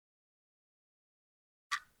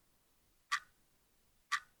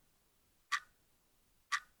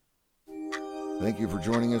Thank you for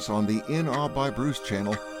joining us on the In Awe by Bruce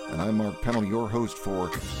channel, and I'm Mark Pennell, your host for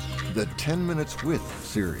the 10 Minutes With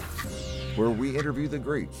series, where we interview the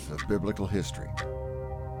greats of biblical history.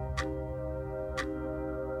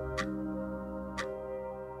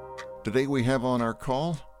 Today we have on our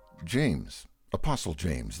call James, Apostle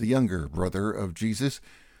James, the younger brother of Jesus,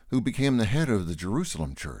 who became the head of the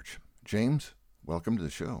Jerusalem church. James, welcome to the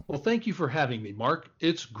show. Well, thank you for having me, Mark.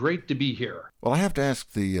 It's great to be here. Well, I have to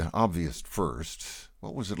ask the obvious first.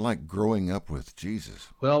 What was it like growing up with Jesus?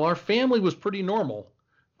 Well, our family was pretty normal,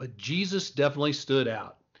 but Jesus definitely stood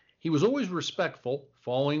out. He was always respectful,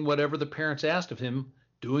 following whatever the parents asked of him,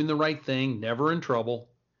 doing the right thing, never in trouble.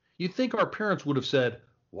 You'd think our parents would have said,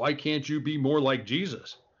 "Why can't you be more like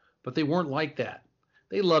Jesus?" But they weren't like that.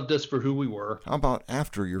 They loved us for who we were. How about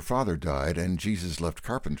after your father died and Jesus left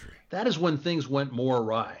carpentry? That is when things went more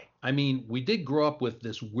awry. I mean, we did grow up with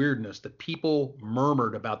this weirdness that people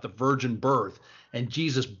murmured about the virgin birth and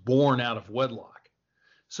Jesus born out of wedlock.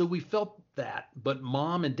 So we felt that, but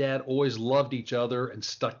mom and dad always loved each other and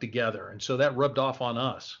stuck together, and so that rubbed off on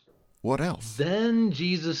us. What else? Then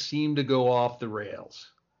Jesus seemed to go off the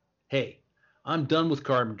rails. "Hey, I'm done with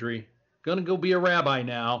carpentry. Gonna go be a rabbi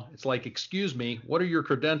now." It's like, excuse me, what are your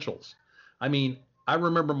credentials? I mean, I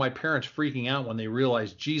remember my parents freaking out when they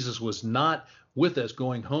realized Jesus was not with us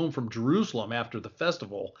going home from Jerusalem after the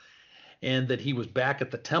festival, and that he was back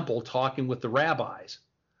at the temple talking with the rabbis.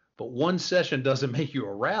 But one session doesn't make you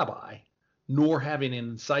a rabbi, nor having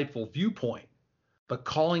an insightful viewpoint. But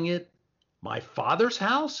calling it my father's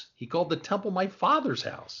house? He called the temple my father's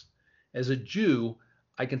house. As a Jew,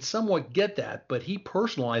 I can somewhat get that, but he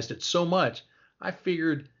personalized it so much, I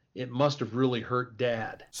figured it must have really hurt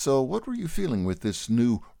Dad. So what were you feeling with this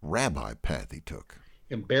new rabbi path he took?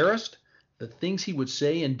 Embarrassed? The things he would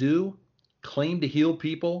say and do, claim to heal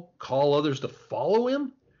people, call others to follow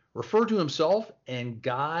him, refer to himself and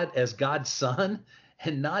God as God's son,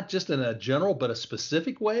 and not just in a general but a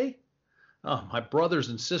specific way? Oh, my brothers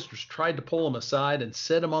and sisters tried to pull him aside and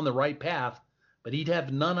set him on the right path, but he'd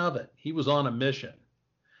have none of it. He was on a mission.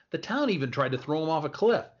 The town even tried to throw him off a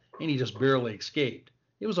cliff, and he just barely escaped.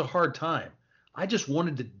 It was a hard time. I just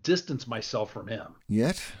wanted to distance myself from him.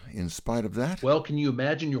 Yet, in spite of that? Well, can you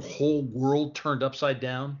imagine your whole world turned upside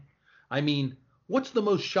down? I mean, what's the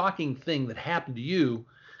most shocking thing that happened to you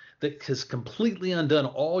that has completely undone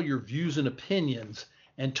all your views and opinions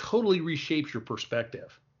and totally reshapes your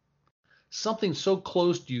perspective? Something so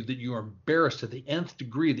close to you that you are embarrassed to the nth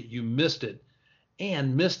degree that you missed it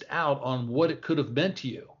and missed out on what it could have meant to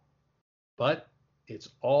you. But it's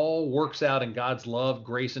all works out in God's love,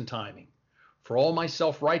 grace, and timing. For all my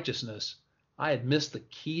self-righteousness, I had missed the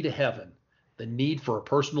key to heaven, the need for a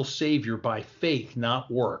personal Savior by faith, not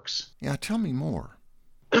works. Yeah, tell me more.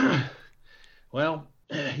 Well,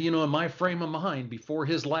 in my frame of mind, before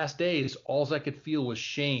his last days, all I could feel was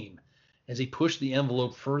shame as he pushed the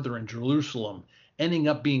envelope further in Jerusalem, ending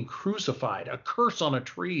up being crucified, a curse on a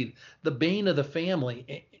tree, the bane of the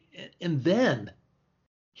family. And then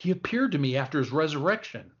he appeared to me after his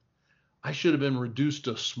resurrection. I should have been reduced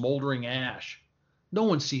to smoldering ash. No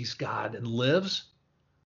one sees God and lives,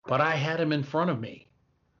 but I had him in front of me.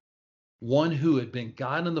 One who had been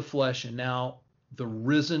God in the flesh and now the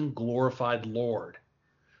risen, glorified Lord.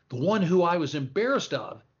 The one who I was embarrassed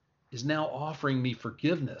of is now offering me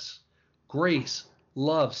forgiveness, grace,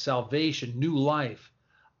 love, salvation, new life.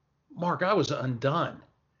 Mark, I was undone.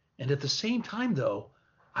 And at the same time, though,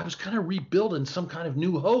 I was kind of rebuilding some kind of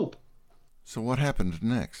new hope. So what happened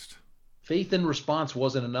next? Faith in response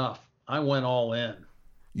wasn't enough. I went all in.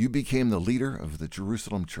 You became the leader of the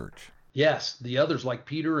Jerusalem church. Yes, the others like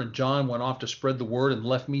Peter and John went off to spread the word and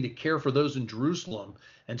left me to care for those in Jerusalem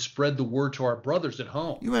and spread the word to our brothers at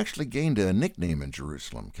home. You actually gained a nickname in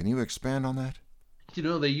Jerusalem. Can you expand on that?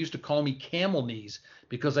 They used to call me Camel Knees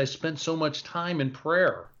because I spent so much time in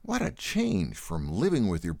prayer. What a change from living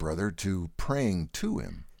with your brother to praying to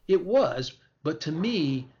him. It was, but to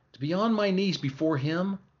me, to be on my knees before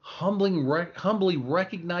him, humbly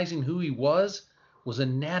recognizing who he was a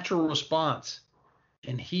natural response.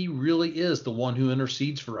 And he really is the one who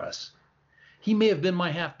intercedes for us. He may have been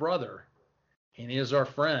my half-brother, and he is our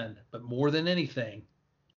friend, but more than anything,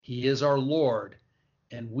 he is our Lord,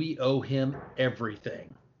 and we owe him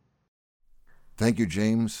everything. Thank you,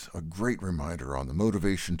 James. A great reminder on the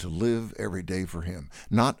motivation to live every day for him,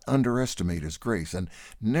 not underestimate his grace, and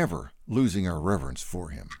never losing our reverence for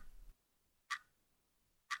him.